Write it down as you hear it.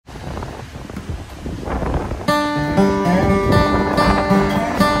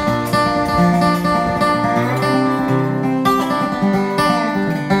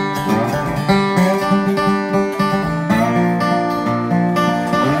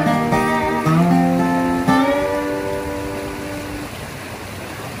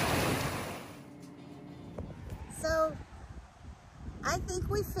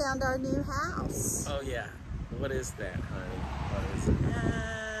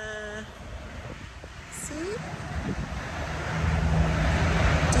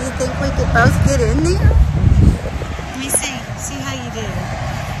we could both get in there? Let me see. See how you do.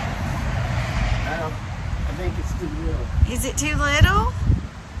 I think it's too little. Is it too little?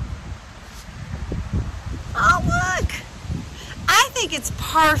 Oh, look. I think it's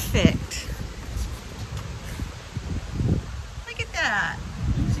perfect. Look at that.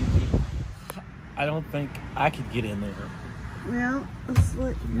 I don't think I could get in there. Well, let's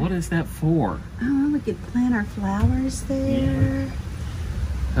look. What is that for? Oh, we could plant our flowers there. Yeah.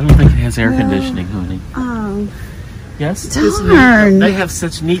 I don't think it has air conditioning, honey. Oh. Yes? Darn. They have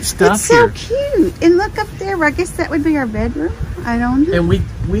such neat stuff here. It's so cute. And look up there. I guess that would be our bedroom. I don't know. And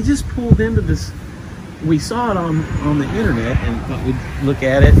we just pulled into this. We saw it on the internet and thought we'd look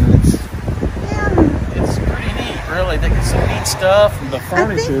at it, and it's pretty neat, really. They got some neat stuff and the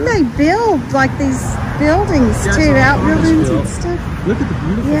furniture. I think they build like these buildings too, outbuildings and stuff. Look at the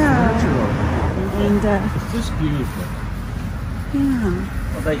beautiful furniture. And it's just beautiful. Yeah.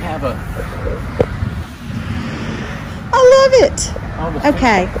 Well, they have a. I love it.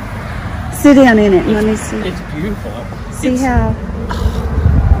 Okay. Sit down in it and let me see. It's beautiful. See how.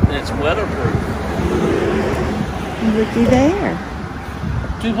 It's weatherproof. Looky there.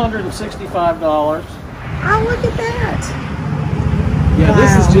 $265. Oh, look at that. Yeah,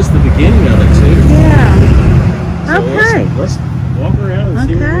 This is just the beginning of it too. Yeah. So Okay. Let's walk around and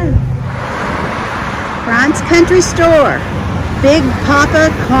see what Okay. Bryant's Country Store. Big Papa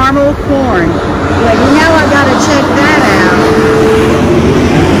Caramel Corn. Well, you know I gotta check that out.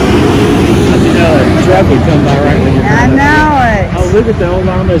 You know, a truck would come by right when you're I know it. Oh, look at the old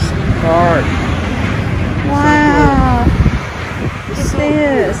Amish cart. Wow. Look at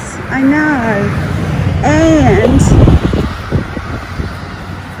this. I know. And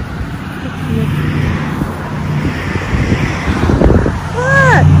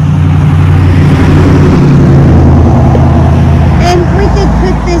look. And we could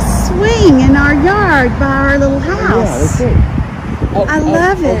put this swing in our yard by our little house. Yeah, that's it. I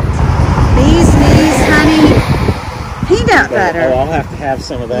love it. Bees, honey, peanut butter. Oh, I'll have to have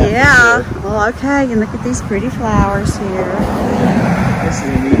some of that. Yeah. For sure. Well, okay. And look at these pretty flowers here. This is a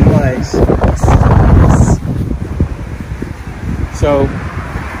neat place. So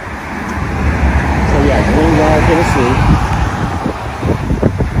yeah, Greenbrier, Tennessee.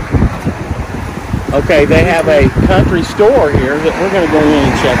 Okay, they have a country store here that we're going to go in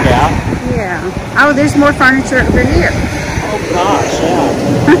and check out. Yeah. Oh, there's more furniture over here. Oh gosh, yeah.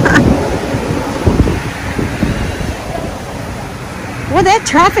 Well, that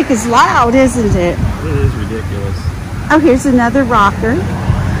traffic is loud, isn't it? It is ridiculous. Oh, here's another rocker.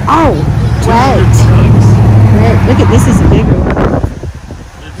 Oh, wait. Look at this, is a bigger one.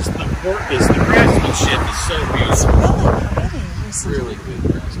 The work is, the craftsmanship is so beautiful. It's really pretty. Really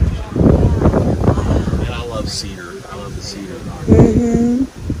good craftsmanship. And I love cedar. I love the cedar. Mm-hmm.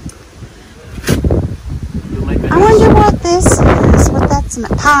 I wonder what this is. What that's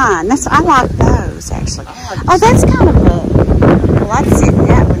pine. That's I like those actually. Oh, that's kind of a. Well, I'd sit in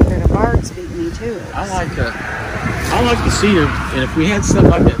that one, but the birds beat me to it. I like the cedar, and if we had stuff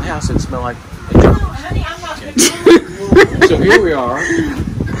like that in the house, it'd smell like. So here we are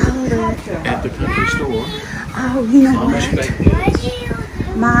at the country store. Oh, you know what?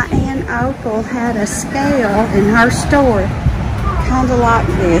 My Aunt Opal had a scale in her store, kind of like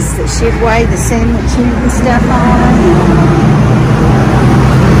this, that she'd weigh the sandwich meat and stuff on.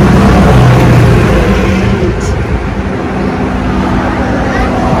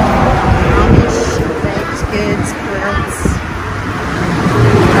 Amish baked goods, quilts,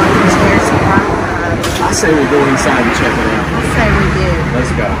 chairs, I say we go inside and check it out. I say we do.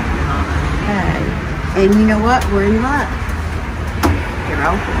 Let's go. Okay. And you know what? We're in luck. They're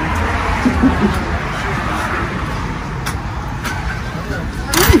open.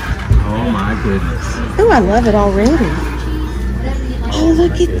 Oh my goodness. Oh, I love it already. Oh,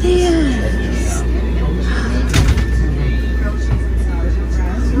 look at this.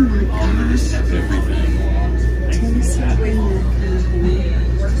 Oh my gosh. Tennessee Peanut Company.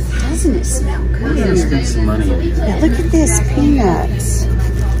 Doesn't it smell good? We're gonna spend some money. Yeah, look at this, peanuts.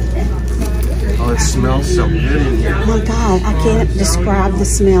 Oh, it smells so good in here. Oh my God, I can't describe the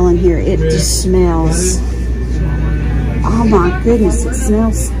smell in here. It just smells. Oh my goodness, it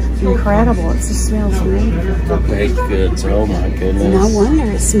smells incredible. It just smells amazing. Baked goods. Oh my goodness. No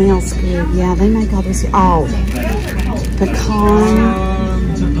wonder it smells good. Yeah, they make all this. Oh, pecan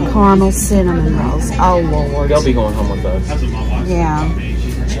caramel cinnamon rolls. Oh Lord. They'll be going home with those. Yeah.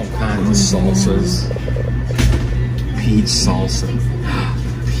 All kinds of salsas. Peach salsa.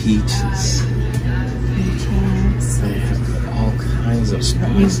 Peaches. All kinds of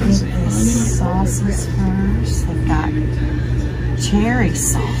spices and honey. Sauces first. They've got cherry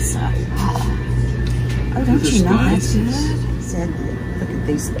salsa. Oh, don't you know that's good? He said, look at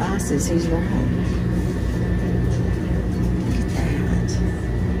these spices. He's right. Look at that.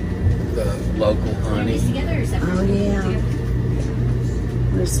 The local honey. Oh, yeah.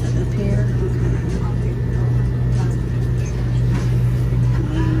 Where's that up here?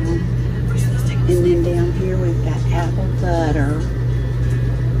 And then down here we've got apple butter.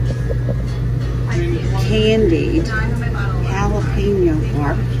 Candied jalapeno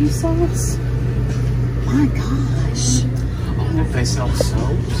barbecue sauce. My gosh. Oh, look, they sell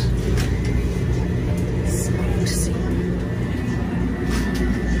soaps.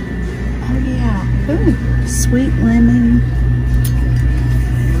 Oh yeah. Ooh, sweet lemon.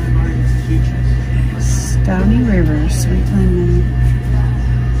 Stony River, sweet lemon.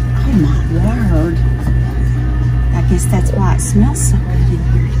 Oh my word. I guess that's why it smells so good in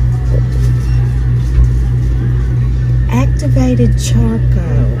here. Activated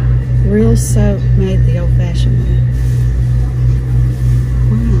charcoal. Real soap made the old-fashioned way.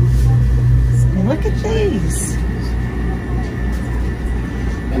 Wow. Look at these.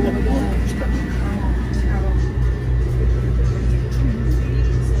 How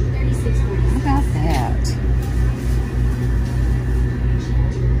about that?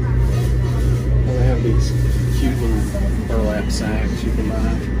 Well, they have these cute little burlap sacks you can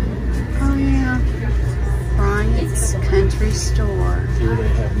buy. Oh yeah. Bryant's country store. Here they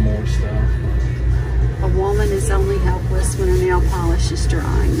have more stuff. A woman is only helpless when her nail polish is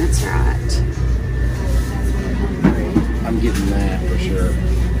drying. That's right. I'm getting that for sure.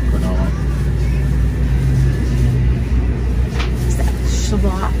 Quinoa. Is that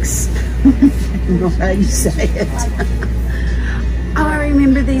schlocks? I don't know how you say it. Oh, I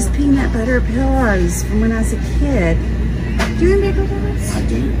remember these peanut butter pillows from when I was a kid. Do you remember those? I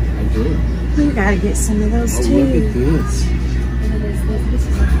do. I do. We gotta get some of those too. Look at this.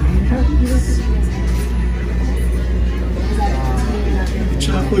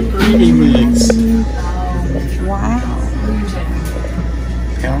 Chocolate creamy mix. Wow.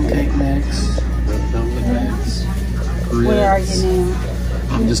 Pound cake mix. Red velvet mix. Where are you now?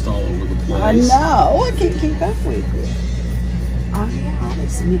 I'm just all over the place. I know. I can't keep up with you. Oh yeah, all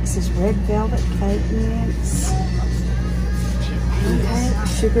these mixes. Red velvet cake mix. Pancake,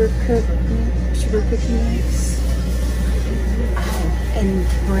 sugar cookie mix. Oh, and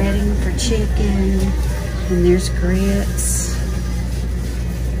breading for chicken. And there's grits.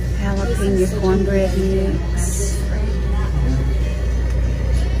 Jalapeno cornbread mix.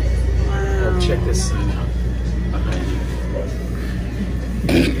 Wow. Oh, check this sign out behind you.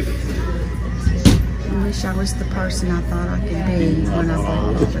 I wish I was the person I thought I could be when I bought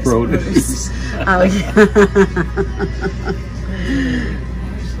all this produce. Oh yeah.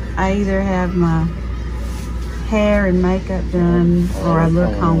 I either have my hair and makeup done or I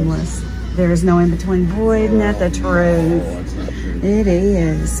look homeless. There is no in between. Boy, isn't that the truth? It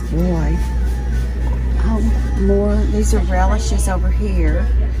is, boy. Oh, more. These are relishes over here.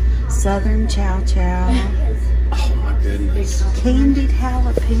 Southern chow chow. Oh my goodness. Candied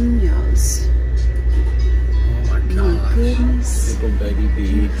jalapenos. Oh my My gosh. goodness. Little baby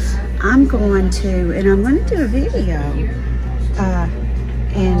beads. I'm going to do a video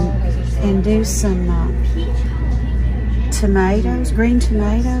and do some tomatoes, green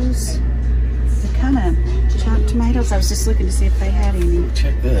tomatoes. They're kind of chopped tomatoes. I was just looking to see if they had any.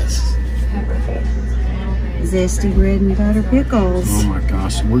 Check this. Zesty bread and butter pickles. Oh my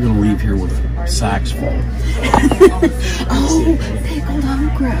gosh. We're going to leave here with sacks full. Oh, pickled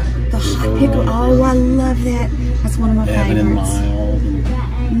okra. The hot pickle. Oh, I love that. That's one of my Evan and favorites. mild.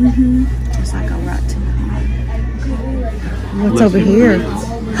 It's like a right to my heart. What's over here?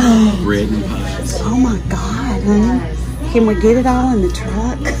 Bread and pies. Oh my God, honey. Can we get it all in the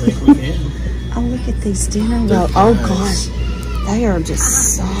truck? I think we can. Oh, look at these dinner rolls. Oh gosh, they are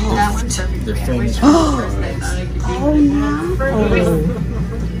just soft. They're famous for Oh no.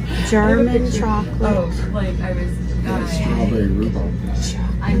 German chocolate. strawberry rhubarb.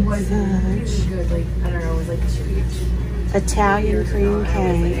 I wasn't really good, like, I don't know, it was like Italian cream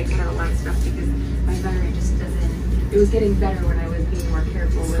cake. I cut a lot of stuff because my battery just doesn't, it was getting better when I was being more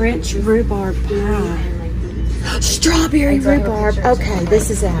careful with French rhubarb pie. and like Strawberry rhubarb. Okay, this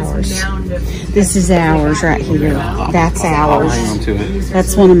is ours. This is ours right here. That's ours. Hang on to it.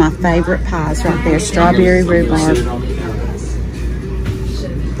 That's one of my favorite pies right there. Strawberry rhubarb.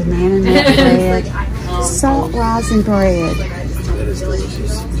 Banana nut bread. Salt rising bread. That is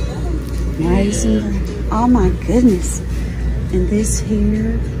delicious. Raisin. Oh my goodness. And this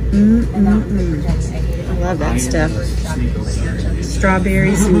here. I love that stuff.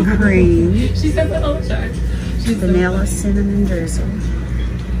 Strawberries and cream. She said that all the time. vanilla cinnamon drizzle,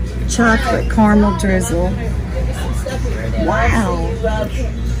 chocolate caramel drizzle. Wow.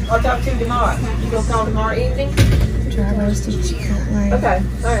 I'll talk to you tomorrow. You gonna call tomorrow evening? Dry roasted chipotle. Okay,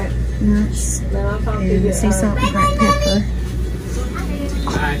 all right. Nuts Then I'll talk to you. and sea salt and black pepper.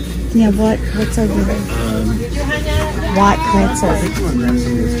 Yeah, what's over there? White pretzel.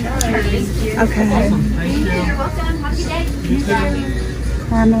 Okay. You're welcome. Have a good day.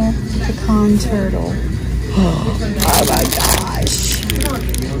 Caramel pecan turtle. Oh my gosh.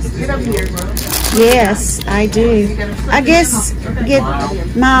 Yes, I do. I guess get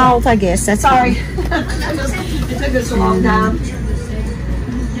mild. I guess that's sorry. It took us a long time.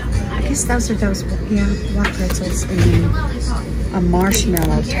 I guess those are those. Yeah, white pretzels and a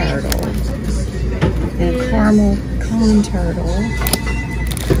marshmallow turtle and a caramel pecan turtle.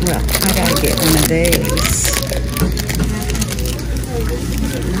 Well, I gotta get one of these.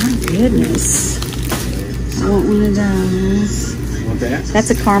 My goodness. I want one of those. That's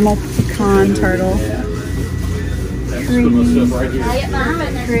a caramel pecan turtle. Creamy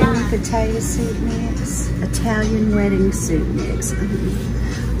potato soup mix. Italian wedding soup mix.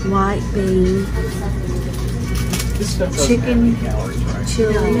 White bean. Chicken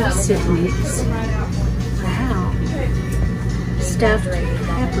chili soup mix. Wow. Stuffed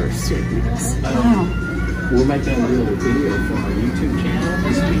pepper soup mix. Wow. We're making a little video for our YouTube channel.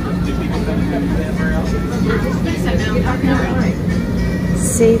 Do people come to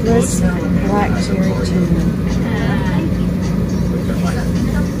Seedless black cherry jam.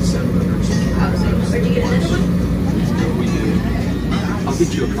 I'll get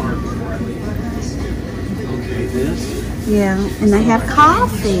you a card before I leave. Okay, this. Yeah, and they have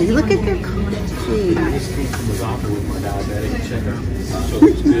coffee. Look at their coffee. I just came from the doctor with my diabetic checkup, so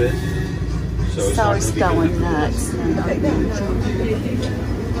it's good. So it's going nuts.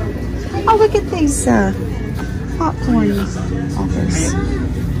 Oh, look at these popcorn offers.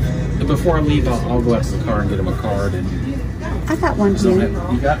 Before I leave, I'll go out to the car and get him a card. And I got one here.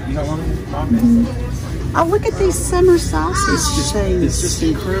 you got one? Oh, look at these summer sausage things. It's just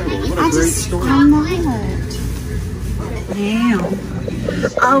incredible. What a great story. I know it. Wow.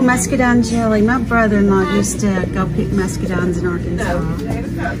 Oh, muscadine jelly. My brother-in-law used to go pick muscadines in Arkansas.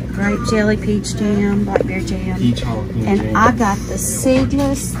 Grape jelly, peach jam, blackberry jam. Peach jalapeno and jam. I got the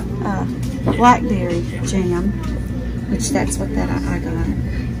seedless blackberry jam, which that's what I got.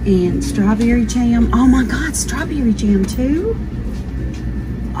 And strawberry jam. Oh my God, strawberry jam too?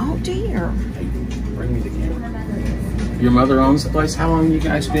 Oh dear. Hey, bring me the camera. Your mother owns the place. How long have you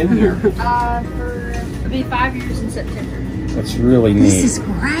guys been here? It'll be 5 years in September. That's really neat. This is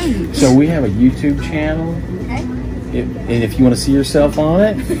great. So we have a YouTube channel. Okay. And if you want to see yourself on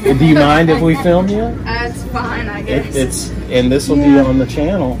it, do you mind if we film you? It's fine, I guess. And this will be on the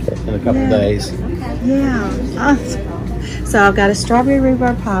channel in a couple days. Yeah. So I've got a strawberry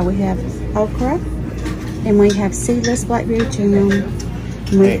rhubarb pie. We have okra, and we have seedless blackberry jam.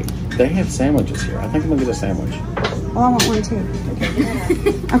 Hey, they have sandwiches here. I think I'm gonna get a sandwich. Oh, I want one too.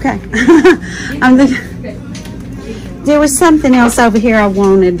 Okay. There was something else over here I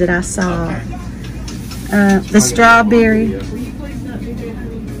wanted that I saw. The strawberry.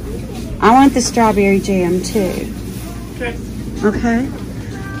 I want the strawberry jam too. Okay. Okay.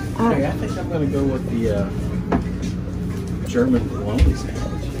 Okay, I think I'm gonna go with the German bologna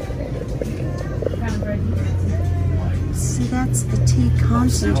sandwich. See, that's the tea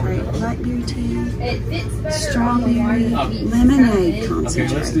concentrate. Blackberry tea, strawberry lemonade Okay,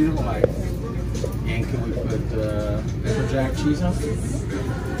 concentrate. let's do the white. And can we put pepper jack cheese on?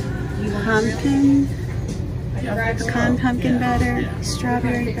 Pumpkin, pecan pumpkin butter,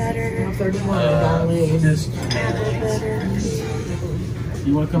 strawberry butter, Just apple butter.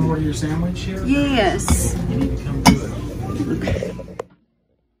 you want to come order your sandwich here? Yes. You need to come do it. Okay.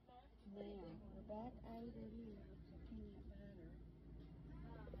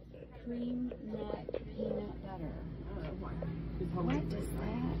 Cream nut peanut butter. What is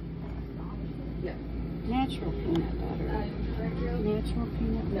that? Yeah. Natural peanut butter. Natural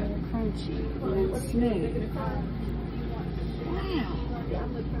peanut butter, crunchy and smooth. Wow.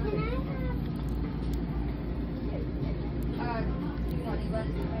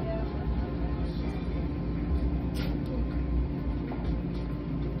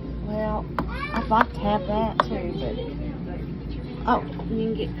 Well, I'd like to have that too, but oh, you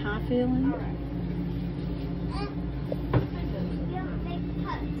can get pie filling.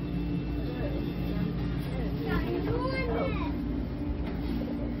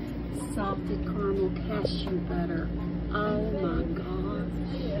 Salted caramel cashew butter. Oh my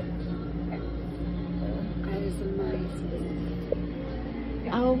gosh. That is amazing.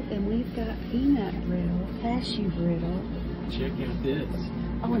 Oh, and we've got peanut brittle, cashew brittle. Check out this.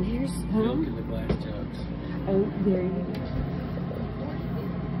 Oh, and here's Milk in the glass jugs. Oh, there you go.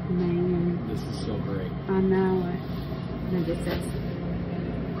 Man, This is so great. I know it. Look at this.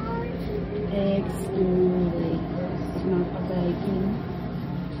 Eggs and smoked bacon.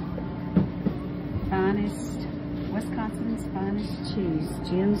 Finest, Wisconsin's finest cheese.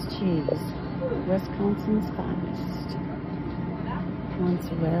 Jim's Cheese. Wisconsin's finest.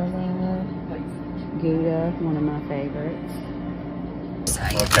 Mozzarella. Gouda, one of my favorites.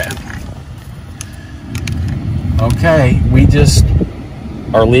 Okay, we just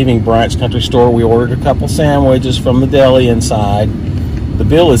are leaving Bryant's Country Store. We ordered a couple sandwiches from the deli inside. The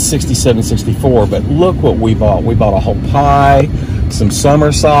bill is $67.64, but look what we bought. We bought a whole pie, some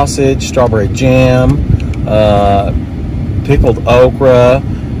summer sausage, strawberry jam, pickled okra,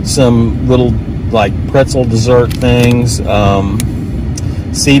 some little like pretzel dessert things,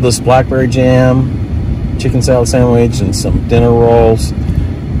 seedless blackberry jam, chicken salad sandwich, and some dinner rolls.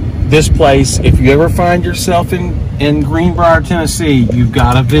 This place, if you ever find yourself in Greenbrier, Tennessee, you've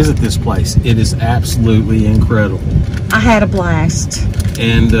got to visit this place. It is absolutely incredible. I had a blast.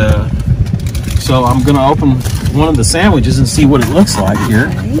 And so I'm going to open one of the sandwiches and see what it looks like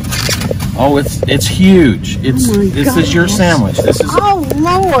here. Oh, it's huge. This is your sandwich. This is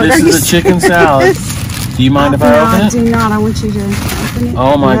Lord. This is a chicken salad. Do you mind if I open it? I do not. I want you to open it.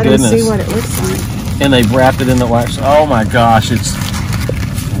 Oh my goodness. See what it looks like. And they've wrapped it in the wax. Oh my gosh, it's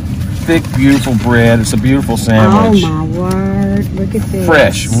thick, beautiful bread. It's a beautiful sandwich. Oh my word! Look at this.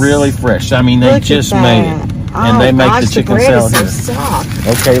 Fresh, really fresh. I mean, they just made it, and they make the chicken salad here. So soft.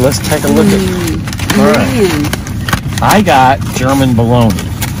 Okay, let's take a look at it. All right. I got German bologna.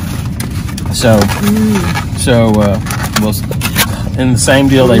 So well, in the same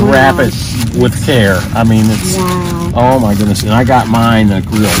deal, they wrap it with care. I mean, it's oh my goodness. And I got mine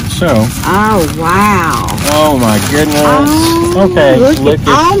grilled. So oh wow. Oh my goodness. Oh, okay, look at.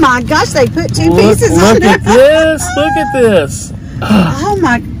 Oh my gosh, they put two pieces on it. Look at this. Look at this. Oh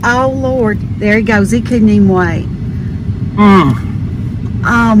my. Oh Lord. There he goes. He couldn't even wait.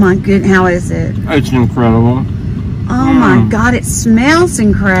 Oh my goodness. How is it? It's incredible. Oh my God, it smells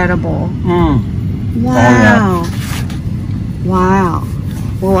incredible. Wow. Wow.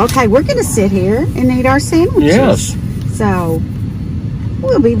 Well, okay, we're going to sit here and eat our sandwiches. Yes. So,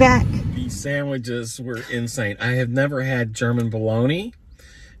 we'll be back. These sandwiches were insane. I have never had German bologna,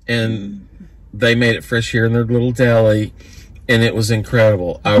 and they made it fresh here in their little deli, and it was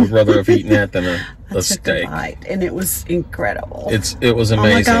incredible. I would rather have eaten that than a steak. And it was incredible. It was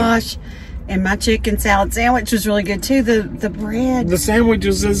amazing. Oh my gosh. And my chicken salad sandwich was really good too. The bread. The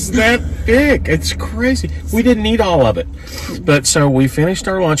sandwiches is that big. It's crazy. We didn't eat all of it, but so we finished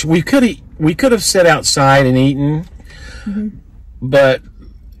our lunch. We could have sat outside and eaten, but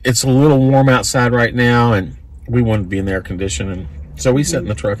it's a little warm outside right now, and we wanted to be in the air conditioning. So we sat in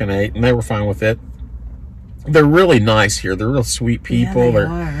the truck and ate, and they were fine with it. They're really nice here. They're real sweet people.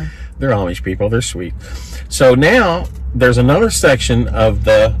 Yeah, they're Amish people. They're sweet. So now there's another section of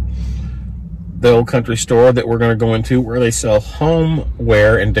the old country store that we're going to go into where they sell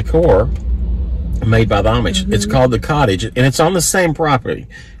homeware and decor made by the Amish. It's called the Cottage, and it's on the same property.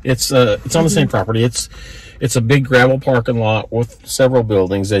 It's on the same property. It's a big gravel parking lot with several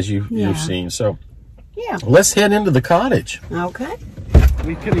buildings, as you've seen. So let's head into the Cottage. Okay.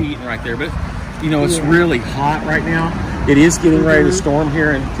 We could have eaten right there, but you know it's really hot right now. It is getting ready to storm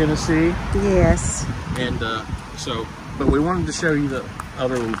here in Tennessee. Yes. And but we wanted to show you the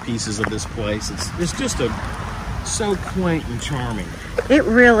other little pieces of this place. It's just so quaint and charming. It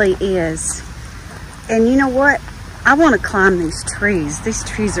really is. And you know what? I want to climb these trees. These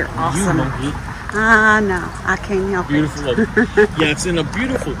trees are awesome. I know. I can't help beautiful it. Yeah, it's in a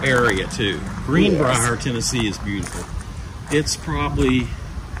beautiful area too. Greenbrier, Tennessee is beautiful. It's probably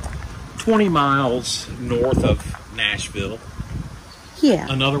 20 miles north of Nashville. Yeah.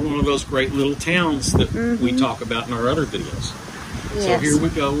 Another one of those great little towns that we talk about in our other videos. Yes. So here we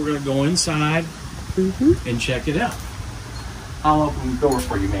go. We're going to go inside and check it out. I'll open the door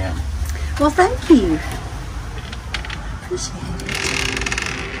for you, ma'am. Well, thank you. Appreciate it.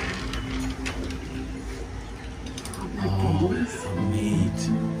 Oh, neat.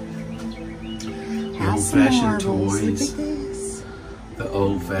 House old-fashioned marbles. toys. Look at this. The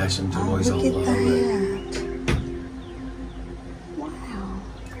old-fashioned toys. Look I at love that. it. Wow.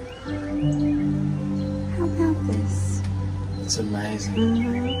 How about this? It's amazing.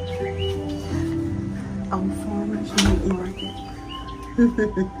 Old Farmers Meat Market.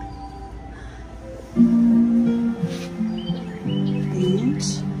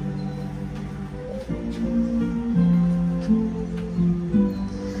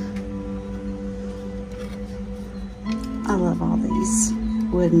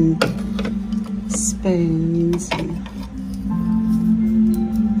 wooden spoons. And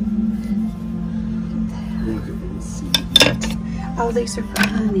Look at this. oh, these are for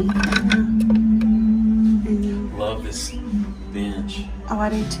honey. And, Love this bench. oh, I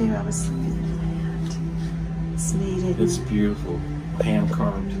do too. I was looking at that. It's needed. It's beautiful. Hand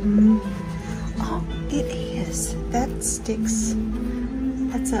carved. Oh, it is. That sticks.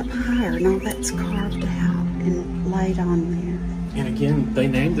 That's up higher. No, that's carved out and laid on there. And again, they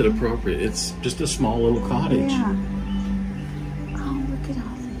named it appropriate. It's just a small little cottage. Yeah. Oh, look at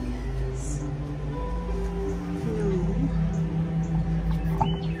all this. No.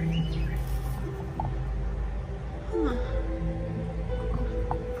 Huh.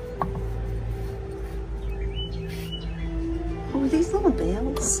 Oh, these little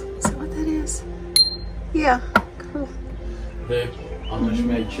bells. Is that what that is? Yeah. Cool. The Amish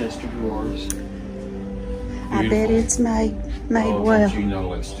made chest of drawers. I bet it's made Oh, well. but you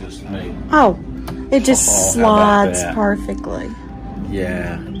know it's just made. Oh, it just Oh, how about slides that? perfectly.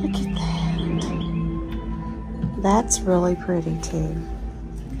 Yeah. Look at that. That's really pretty too.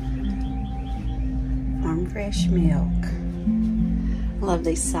 Farm fresh milk. Love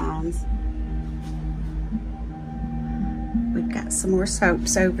these signs. We've got some more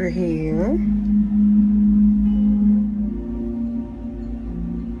soaps over here.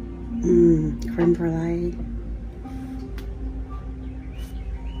 Creme brulee.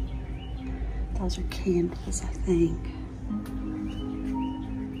 Those are candles, I think.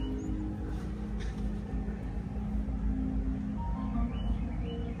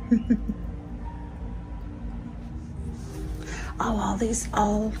 Oh, all these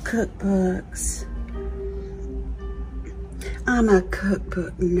old cookbooks. I'm a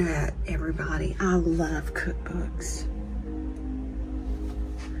cookbook nut, everybody. I love cookbooks.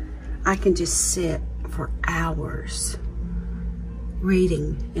 I can just sit for hours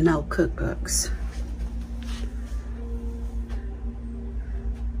reading in old cookbooks.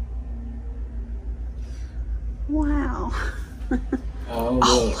 Wow.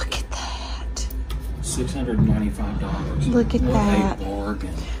 Oh, look at that. $695. Look at What that. a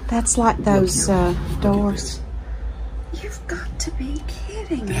bargain. That's like those Look here. Look at doors. this. You've got to be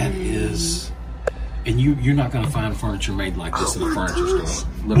kidding That me. is, and you're not going to find furniture made like this in a my furniture gosh. store.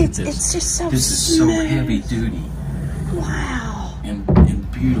 Look at this. It's just so This is so smooth. heavy duty Wow. and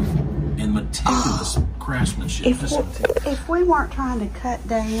beautiful and meticulous craftsmanship. If we weren't trying to cut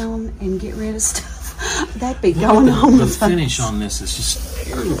down and get rid of stuff, that'd be going on The with finish us. on this is just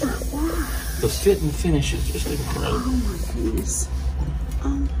beautiful. The fit and finish is just incredible. Oh my goodness.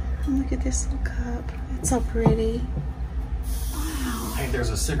 Look at this little cup. It's so pretty. Wow. Hey, there's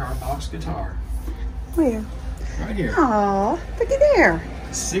a cigar box guitar Where? right here. Oh, look at there.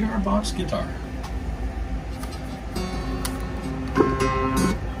 Cigar box guitar.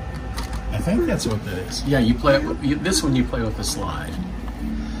 I think that's what that is. Yeah, you play it with, this one you play with the slide.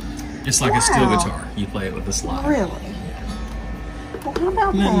 It's like a steel Wow. guitar. You play it with the slide. Really? Well, how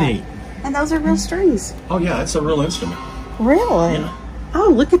about Isn't that that? neat? And those are real strings. Oh yeah, it's a real instrument. Really? Yeah. Oh,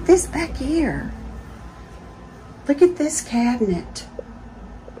 look at this back here. Look at this cabinet.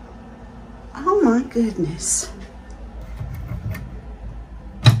 Oh my goodness.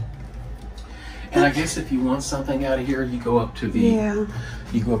 And I guess if you want something out of here, you go up to the Yeah.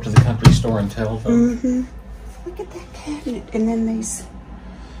 you go up to the country store and tell them. Mm-hmm. Look at that cabinet. And then these.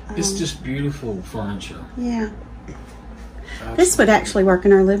 It's just beautiful furniture. Yeah. This would actually work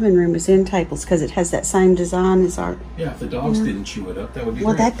in our living room as end tables because it has that same design as our. Yeah, if the dogs didn't chew it up, that would be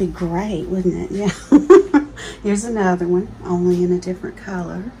Well, great. that'd be great, wouldn't it? Yeah. Here's another one, only in a different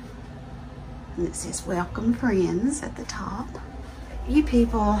color. And it says "Welcome, friends" at the top. You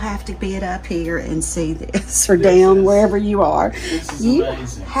people have to get up here and see this, or down wherever you are. This is You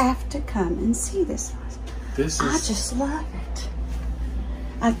amazing. have to come and see this. This I is just love it.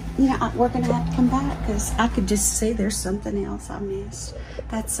 We're gonna have to come back because I could just see there's something else I missed.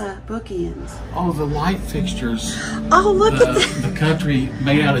 That's bookends. oh the light fixtures. Oh, look at that! The country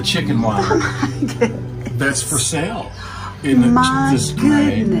made out of chicken wire. Oh my goodness! That's for sale. In the My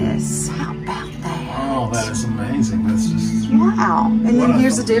display. goodness! How about that? Oh, that is amazing. That's just Wow! And What then a-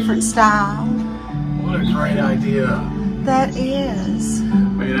 here's a different style. what a great idea. That is.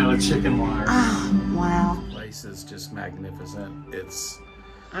 Made out of chicken wire. Oh, wow! The place is just magnificent. It's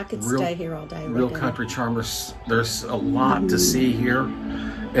I could Real- stay here all day. real looking. country charmers. There's a lot to see here,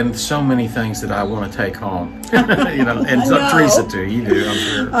 and so many things that I want to take home. And so know. Teresa too. You do, I'm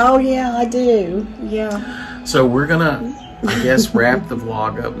sure. Oh yeah, I do. Yeah. So we're gonna, I guess, wrap the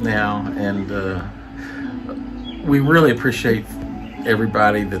vlog up now, and we really appreciate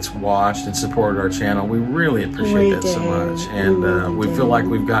everybody that's watched and supported our channel. We really appreciate that so much. And we feel like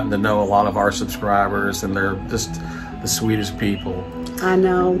we've gotten to know a lot of our subscribers, and they're just the sweetest people. I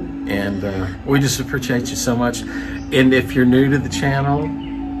know. And we just appreciate you so much. And if you're new to the channel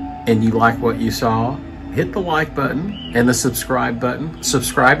and you like what you saw, hit the like button and the subscribe button.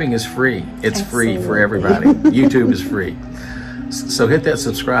 Subscribing is free. It's free for everybody. YouTube is free. So hit that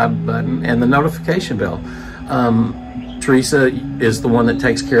subscribe button and the notification bell. Teresa is the one that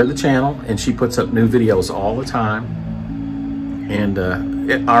takes care of the channel, and she puts up new videos all the time. And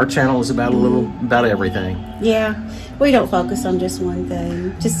our channel is about about everything. Yeah, we don't focus on just one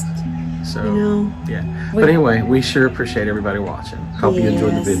thing. Just, so, you know. Yeah. But anyway, we sure appreciate everybody watching. Hope you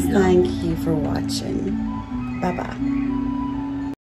enjoyed the video. Thank you for watching. Bye-bye.